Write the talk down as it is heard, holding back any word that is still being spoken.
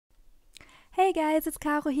Hey guys, it's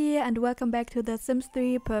Caro here and welcome back to the Sims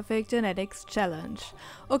 3 Perfect Genetics Challenge.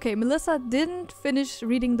 Okay, Melissa didn't finish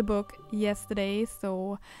reading the book yesterday,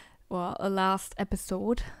 last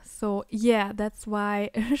episode. So yeah, that's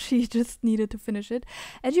why she just needed to finish it.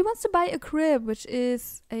 And she wants to buy a crib, which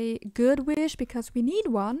is a good wish because we need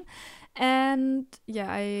one. And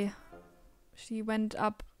yeah, she went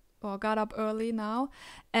up or got up early now.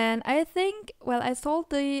 And I think, I sold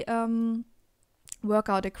the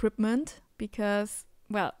workout equipment because,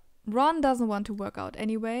 Ron doesn't want to work out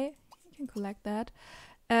anyway. You can collect that.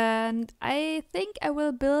 And I think I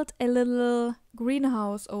will build a little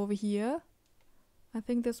greenhouse over here. I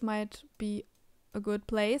think this might be a good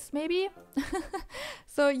place, maybe.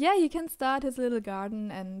 So yeah, he can start his little garden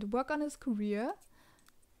and work on his career.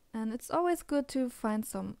 And it's always good to find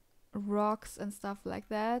some rocks and stuff like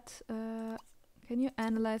that. Can you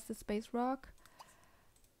analyze the space rock?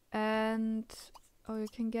 And oh, you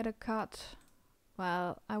can get a cut.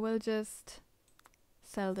 Well, I will just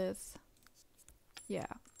sell this. Yeah.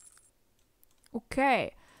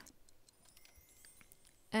 Okay.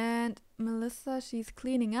 And Melissa, she's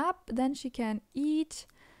cleaning up. Then she can eat.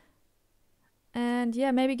 And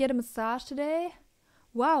yeah, maybe get a massage today.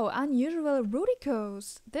 Wow, unusual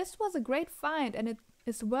Rudicos. This was a great find and it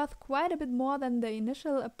is worth quite a bit more than the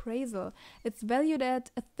initial appraisal. It's valued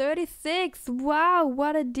at 36. Wow,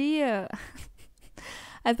 what a deal.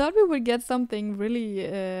 I thought we would get something really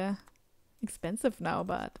expensive now,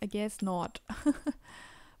 but I guess not.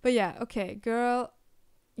 But yeah, okay, girl.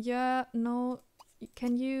 Yeah, no,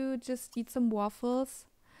 can you just eat some waffles?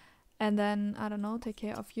 And then, I don't know, take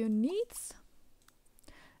care of your needs?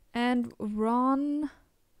 And Ron,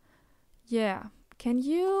 yeah, can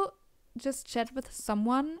you just chat with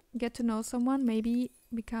someone, get to know someone, maybe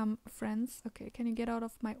become friends? Okay, can you get out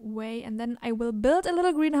of my way? And then I will build a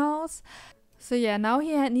little greenhouse. So yeah, now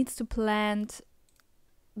he needs to plant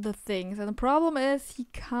the things. And the problem is he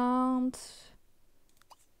can't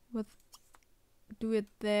do it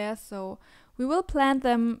there. So we will plant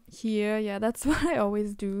them here. Yeah, that's what I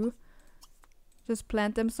always do. Just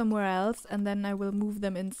plant them somewhere else and then I will move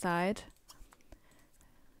them inside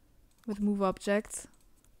with move objects.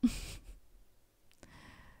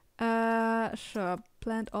 Sure,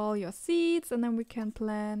 plant all your seeds and then we can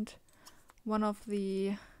plant one of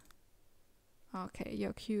the... Okay,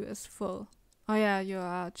 your queue is full. Oh yeah, you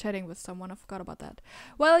are chatting with someone, I forgot about that.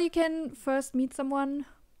 Well, you can first meet someone.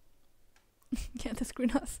 Get this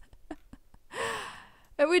greenhouse.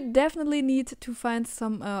 And we definitely need to find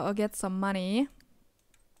some or get some money.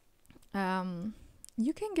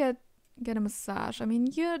 You can get a massage. I mean,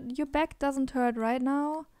 your back doesn't hurt right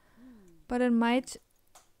now, but it might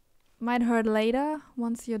hurt later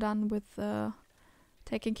once you're done with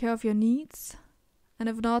taking care of your needs. And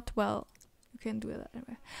if not, well, you can do that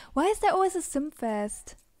anyway. Why is there always a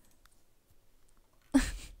Simfest?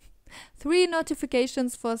 3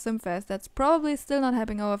 notifications for Simfest. That's probably still not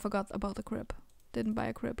happening. Oh, I forgot about the crib. Didn't buy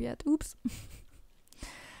a crib yet. Oops.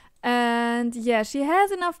 And yeah, she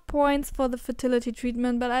has enough points for the fertility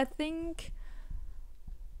treatment, but I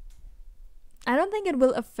don't think it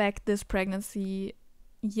will affect this pregnancy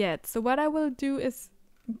yet. So what I will do is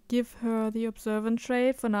give her the observant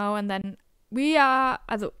trait for now, and then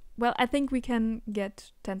I think we can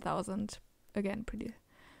get 10,000 again pretty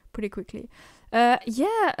quickly.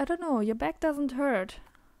 Yeah, I don't know, your back doesn't hurt.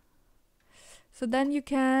 So then you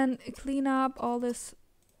can clean up all this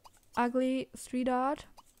ugly street art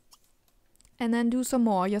and then do some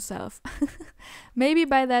more yourself. Maybe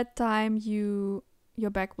by that time your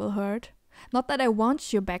back will hurt. Not that I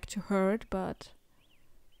want your back to hurt, but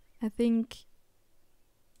I think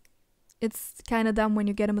it's kind of dumb when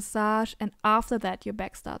you get a massage and after that your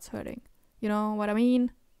back starts hurting. You know what I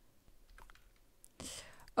mean?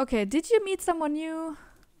 Okay, did you meet someone new?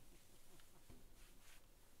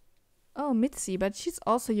 Oh, Mitzi, but she's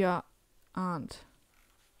also your aunt.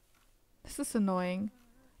 This is annoying.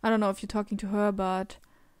 I don't know if you're talking to her, but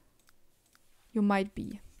you might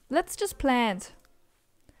be. Let's just plant.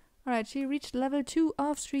 Alright, she reached level 2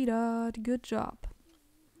 of street art. Good job.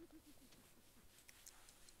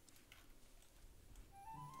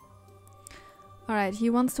 Alright, he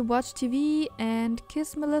wants to watch TV and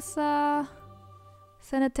kiss Melissa.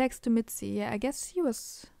 Send a text to Mitzi. Yeah, I guess he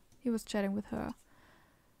was chatting with her.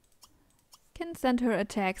 Can send her a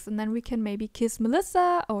text and then we can maybe kiss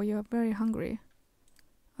Melissa. Oh, you're very hungry.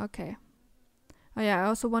 Okay. Oh yeah, I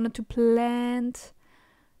also wanted to plant.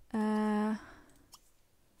 No,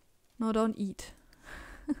 don't eat.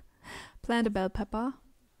 Plant a bell pepper.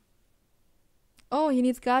 Oh, he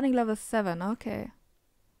needs gardening level 7. Okay.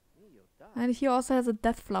 And he also has a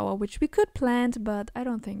death flower, which we could plant, but I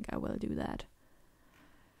don't think I will do that.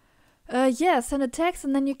 Yeah, send a text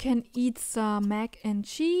and then you can eat some mac and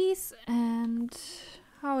cheese. And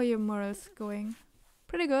how are your morals going?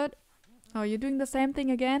 Pretty good. Oh, you're doing the same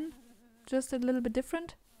thing again? Just a little bit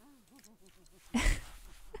different?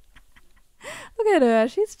 Look at her.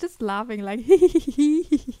 She's just laughing like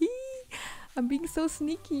I'm being so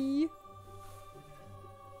sneaky.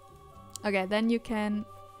 Okay, then you can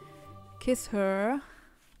kiss her.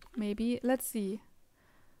 Maybe. Let's see.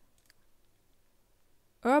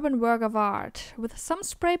 Urban work of art. With some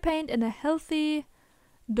spray paint and a healthy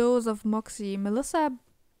dose of moxie, Melissa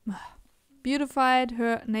beautified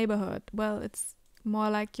her neighborhood. Well, it's more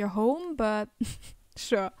like your home, but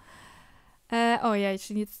sure. Oh yeah,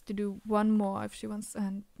 she needs to do one more if she wants,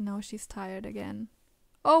 and now she's tired again.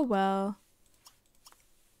 Oh well.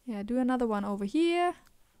 Yeah, do another one over here.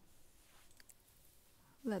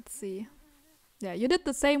 Let's see. Yeah, you did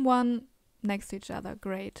the same one next to each other.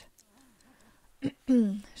 Great.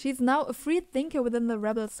 She's now a free thinker within the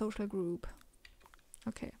rebel social group.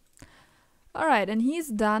 Okay. Alright, and he's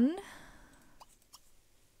done.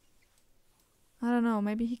 I don't know,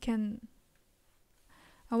 maybe he can...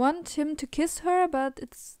 I want him to kiss her, but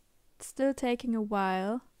it's still taking a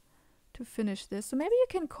while to finish this. So maybe you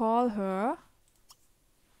can call her.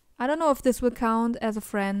 I don't know if this will count as a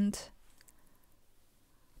friend.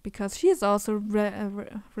 Because she is also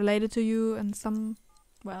related to you in some...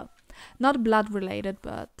 Well, not blood related,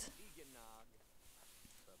 but...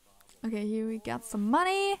 Okay, here we got some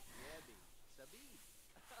money.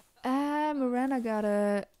 Miranda got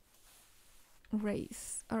a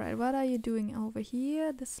race. Alright, what are you doing over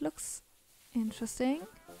here? This looks interesting.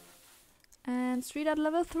 And street at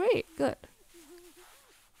level 3. Good.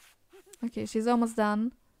 Okay, she's almost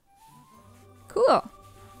done. Cool.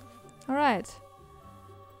 Alright.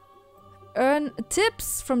 Earn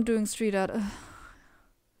tips from doing street art.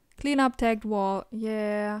 Clean up tagged wall.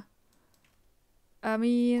 Yeah. I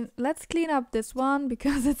mean, let's clean up this one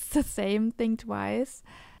because it's the same thing twice.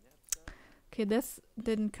 Okay, this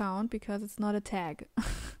didn't count because it's not a tag.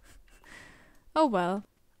 Oh well.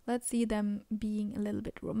 Let's see them being a little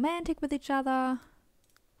bit romantic with each other.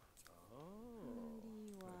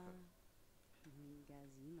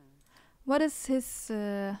 What is his...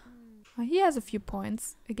 he has a few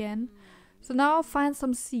points again. So now find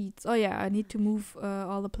some seeds. Oh yeah, I need to move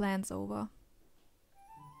all the plants over.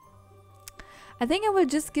 I think I will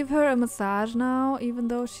just give her a massage now, even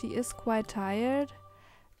though she is quite tired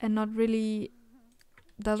and not really...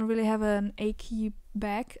 doesn't really have an achy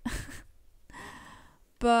back.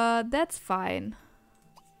 But that's fine.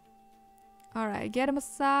 Alright, get a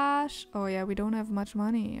massage. Oh yeah, we don't have much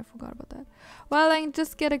money. I forgot about that. Well, I can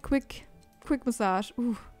just get a quick massage.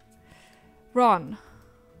 Ooh. Ron,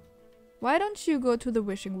 why don't you go to the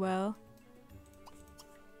wishing well?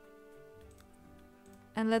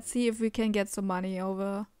 And let's see if we can get some money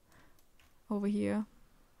over here.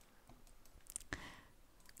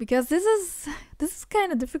 Because this is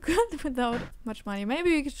kind of difficult without much money. Maybe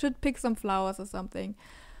we should pick some flowers or something,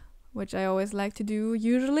 which I always like to do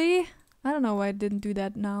usually. I don't know why I didn't do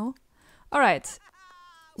that now. Alright.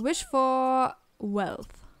 Wish for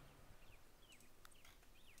wealth.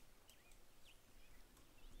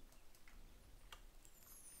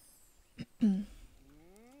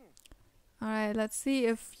 Alright, let's see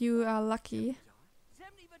if you are lucky.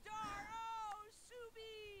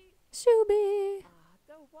 Shubi!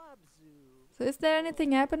 So is there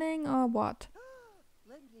anything happening or what?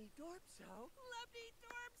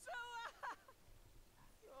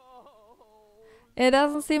 It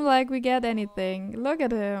doesn't seem like we get anything. Look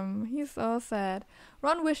at him. He's all sad.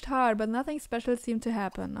 Ron wished hard, but nothing special seemed to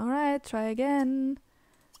happen. Alright, try again.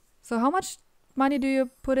 So how much money do you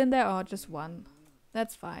put in there? Oh, just one.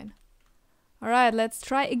 That's fine. Alright, let's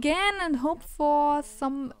try again and hope for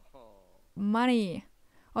some money.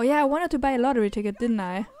 Oh yeah, I wanted to buy a lottery ticket, didn't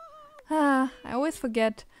I? Ah, I always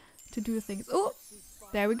forget to do things. Oh,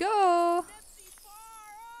 there we go.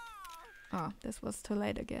 Oh, this was too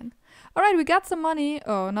late again. Alright, we got some money.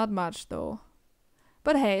 Oh, not much though.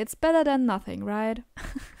 But hey, it's better than nothing, right?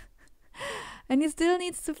 And he still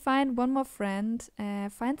needs to find one more friend,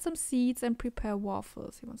 find some seeds and prepare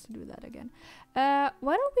waffles. He wants to do that again. Why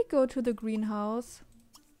don't we go to the greenhouse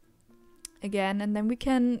again, and then we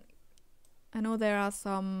can... I know there are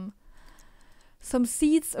some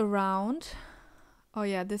seeds around. Oh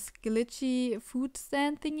yeah, this glitchy food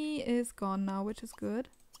stand thingy is gone now, which is good.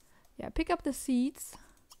 Yeah, pick up the seeds.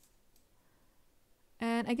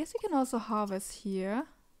 And I guess we can also harvest here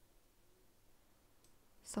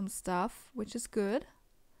some stuff, which is good.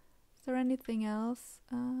 Is there anything else?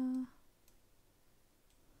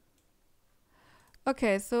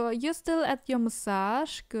 Okay, so you're still at your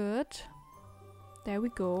massage. Good. There we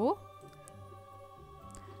go.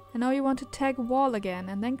 And now you want to tag wall again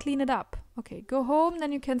and then clean it up. Okay, go home,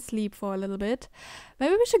 then you can sleep for a little bit.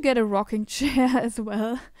 Maybe we should get a rocking chair as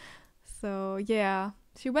well. So, yeah.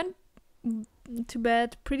 She went to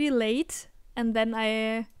bed pretty late. And then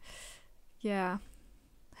I, yeah,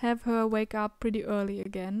 have her wake up pretty early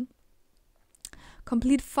again.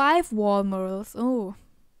 Complete 5 wall murals. Oh.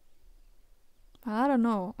 I don't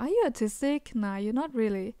know. Are you autistic? Nah, you're not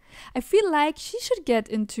really. I feel like she should get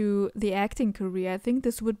into the acting career. I think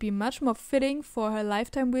this would be much more fitting for her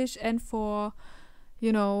lifetime wish and for,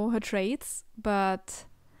 you know, her traits. But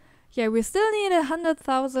yeah, we still need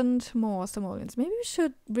 100,000 more simoleons. Maybe we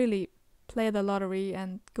should really play the lottery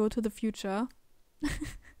and go to the future.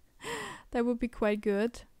 That would be quite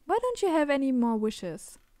good. Why don't you have any more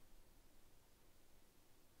wishes?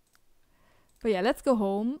 But yeah, let's go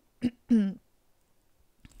home.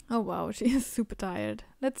 Oh wow, she is super tired.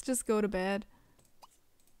 Let's just go to bed.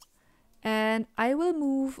 And I will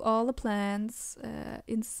move all the plants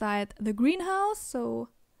inside the greenhouse so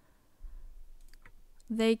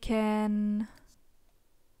they can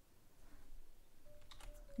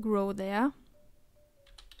grow there.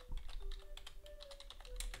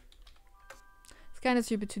 It's kind of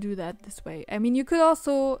stupid to do that this way. I mean, you could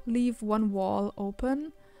also leave one wall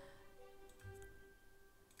open.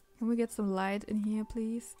 Can we get some light in here,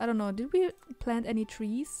 please? I don't know. Did we plant any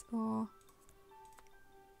trees or?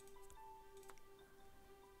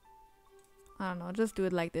 I don't know. Just do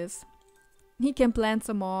it like this. He can plant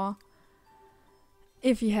some more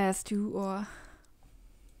if he has to, or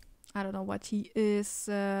I don't know what he is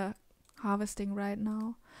harvesting right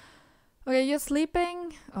now. Okay, you're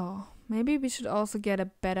sleeping. Oh, maybe we should also get a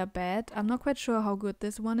better bed. I'm not quite sure how good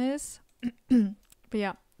this one is. But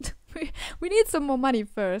yeah. We need some more money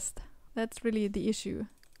first. That's really the issue.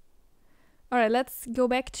 Alright, let's go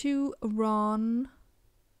back to Ron.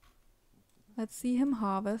 Let's see him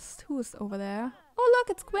harvest. Who's over there? Oh look,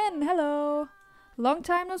 it's Gwen. Hello. Long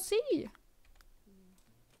time no see.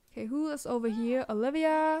 Okay, who is over here?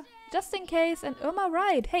 Olivia. Just in case. And Irma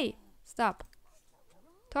Wright. Hey, stop.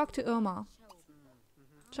 Talk to Irma.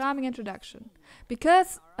 Charming introduction.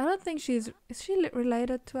 Because I don't think she's... Is she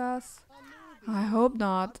related to us? I hope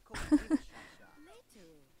not.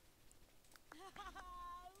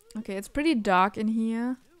 Okay, it's pretty dark in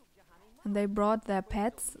here. And they brought their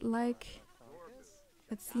pets, like...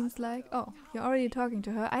 It seems like... Oh, you're already talking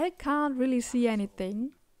to her. I can't really see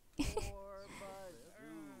anything.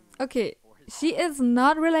 Okay, she is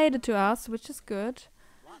not related to us, which is good.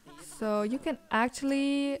 So you can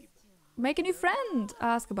actually make a new friend.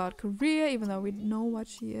 Ask about career, even though we know what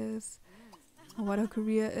she is. What her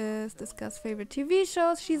career is, discuss favorite TV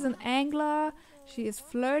shows. She's an angler. She is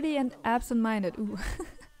flirty and absent-minded. Ooh,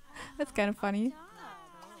 that's kind of funny.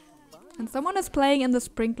 And someone is playing in the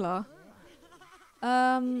sprinkler.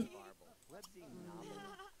 Talk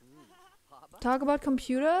about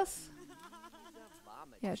computers?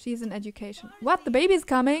 Yeah, she's in education. What? The baby's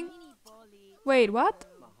coming? Wait, what?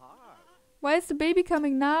 Why is the baby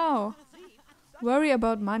coming now? Worry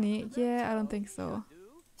about money? Yeah, I don't think so.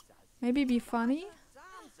 Maybe be funny?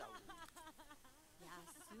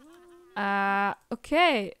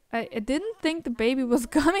 Okay. I didn't think the baby was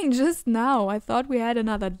coming just now. I thought we had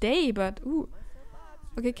another day, but ooh.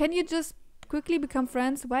 Okay, can you just quickly become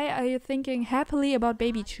friends? Why are you thinking happily about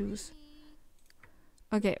baby shoes?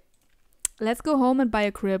 Okay. Let's go home and buy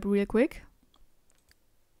a crib real quick.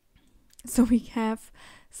 So we have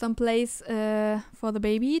some place for the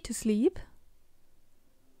baby to sleep.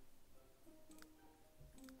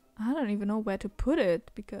 I don't even know where to put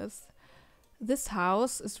it because this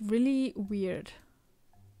house is really weird.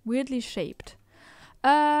 Weirdly shaped.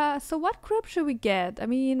 So what crib should we get? I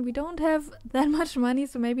mean, we don't have that much money,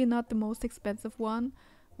 so maybe not the most expensive one.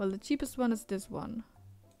 Well, the cheapest one is this one.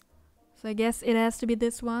 So I guess it has to be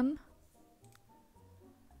this one.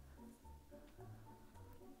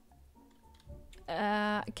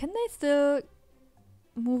 Can they still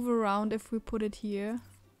move around if we put it here?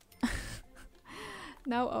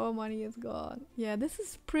 Now our money is gone. Yeah, this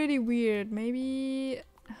is pretty weird. Maybe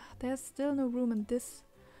there's still no room in this.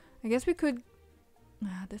 I guess we could...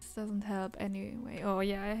 this doesn't help anyway. Oh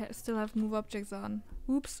yeah, I still have move objects on.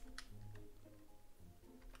 Oops.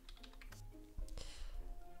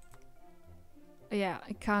 Yeah,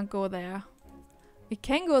 I can't go there. We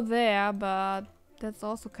can go there, but that's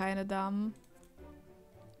also kind of dumb.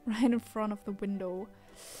 Right in front of the window.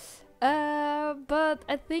 But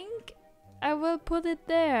I think I will put it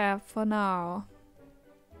there for now.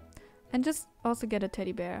 And just also get a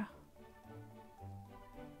teddy bear.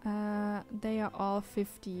 They are all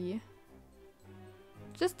 50.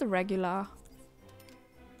 Just the regular.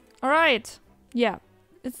 Alright. Yeah.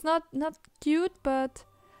 It's not cute, but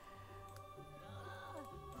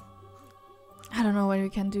I don't know what we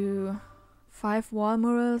can do. 5 wall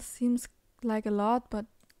murals seems like a lot, but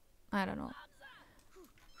I don't know.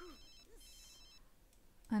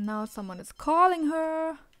 And now someone is calling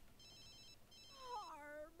her.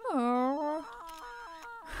 Oh.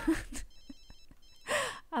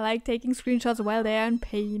 I like taking screenshots while they are in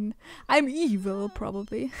pain. I'm evil,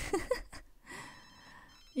 probably.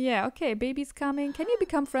 Yeah, okay, baby's coming. Can you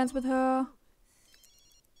become friends with her?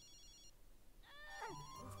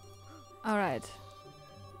 Alright.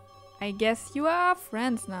 I guess you are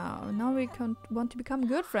friends now. Now we want to become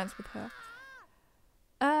good friends with her.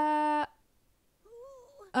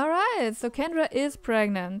 Alright, so Kendra is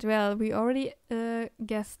pregnant. Well, we already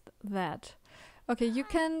guessed that. Okay, you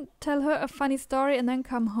can tell her a funny story and then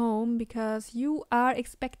come home because you are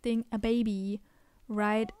expecting a baby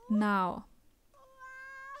right now.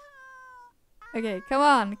 Okay, come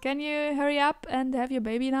on. Can you hurry up and have your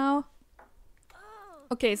baby now?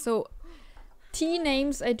 Okay, so T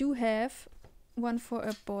names I do have. One for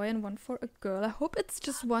a boy and one for a girl. I hope it's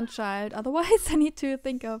just one child. Otherwise, I need to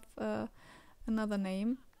think of another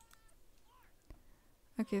name.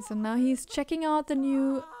 Okay, so now he's checking out the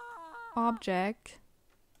new object.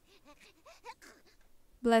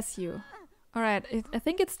 Bless you. Alright, I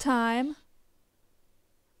think it's time.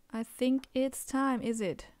 I think it's time, is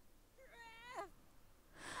it?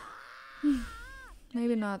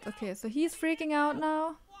 Maybe not. Okay, so he's freaking out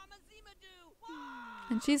now.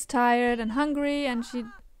 And she's tired and hungry and she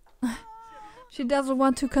she doesn't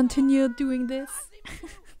want to continue doing this.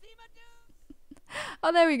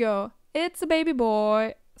 Oh, there we go. It's a baby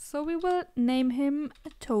boy. So we will name him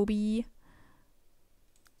Toby.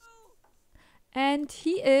 And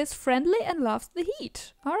he is friendly and loves the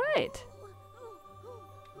heat. Alright.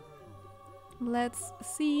 Let's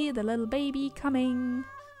see the little baby coming.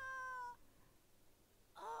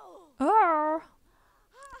 Oh!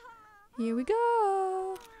 Here we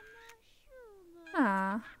go!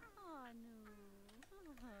 Ah.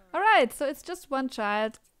 Alright, so it's just one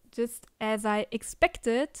child, just as I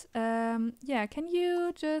expected. Yeah, can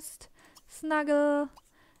you just snuggle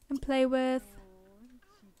and play with?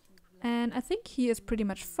 And I think he is pretty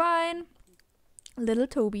much fine. Little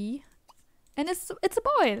Toby. And it's a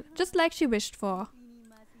boy, just like she wished for.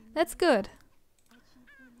 That's good.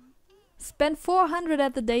 Spend 400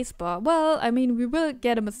 at the day spa. Well, I mean, we will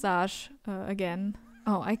get a massage again.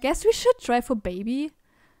 Oh, I guess we should try for baby.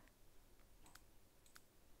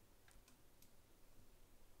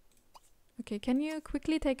 Okay, can you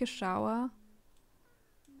quickly take a shower?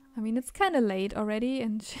 I mean, it's kind of late already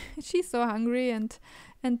and she's so hungry and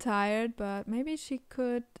tired, but maybe she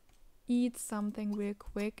could eat something real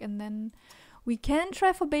quick and then we can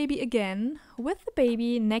try for baby again with the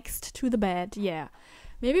baby next to the bed. Yeah.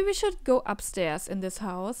 Maybe we should go upstairs in this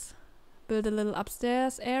house. Build a little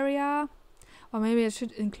upstairs area. Or maybe I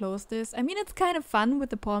should enclose this. I mean, it's kind of fun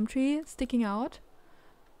with the palm tree sticking out.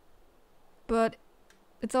 But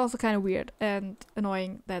it's also kind of weird and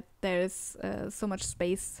annoying that there is so much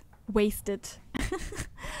space wasted.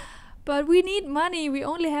 But we need money. We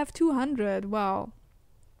only have 200. Wow.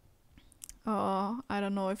 Oh, I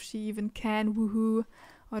don't know if she even can woohoo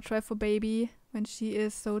or try for baby when she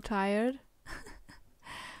is so tired.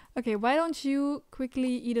 Okay, why don't you quickly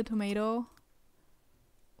eat a tomato?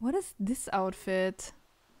 What is this outfit?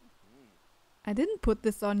 I didn't put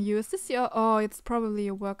this on you. Is this your... Oh, it's probably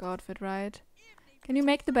your work outfit, right? Can you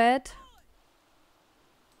make the bed?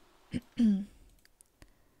 And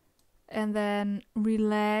then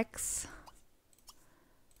relax.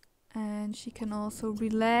 And she can also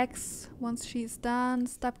relax once she's done.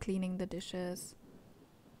 Stop cleaning the dishes.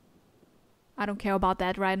 I don't care about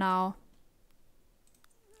that right now.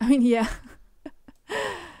 I mean, yeah.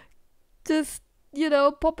 Just, you know,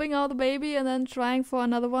 popping out the baby and then trying for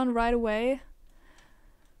another one right away.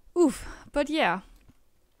 Oof. But yeah.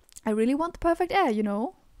 I really want the perfect air, you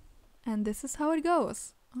know? And this is how it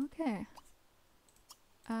goes. Okay.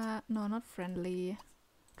 No, not friendly.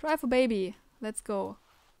 Try for baby. Let's go.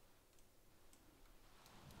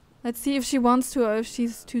 Let's see if she wants to or if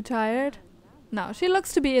she's too tired. No, she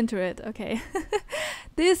looks to be into it. Okay.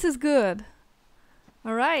 This is good.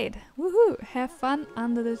 Alright, woohoo! Have fun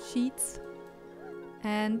under the sheets.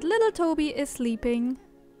 And little Toby is sleeping.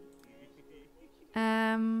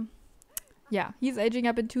 Yeah, he's aging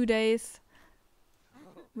up in 2 days.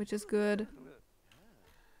 Which is good.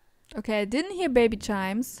 Okay, I didn't hear baby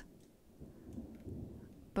chimes.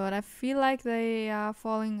 But I feel like they are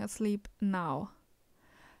falling asleep now.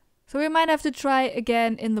 So we might have to try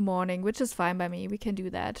again in the morning, which is fine by me. We can do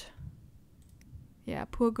that. Yeah,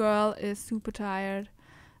 poor girl is super tired.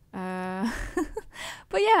 But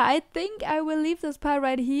yeah, I think I will leave this part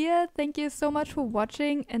right here. Thank you so much for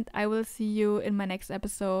watching, and I will see you in my next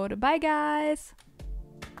episode. Bye, guys!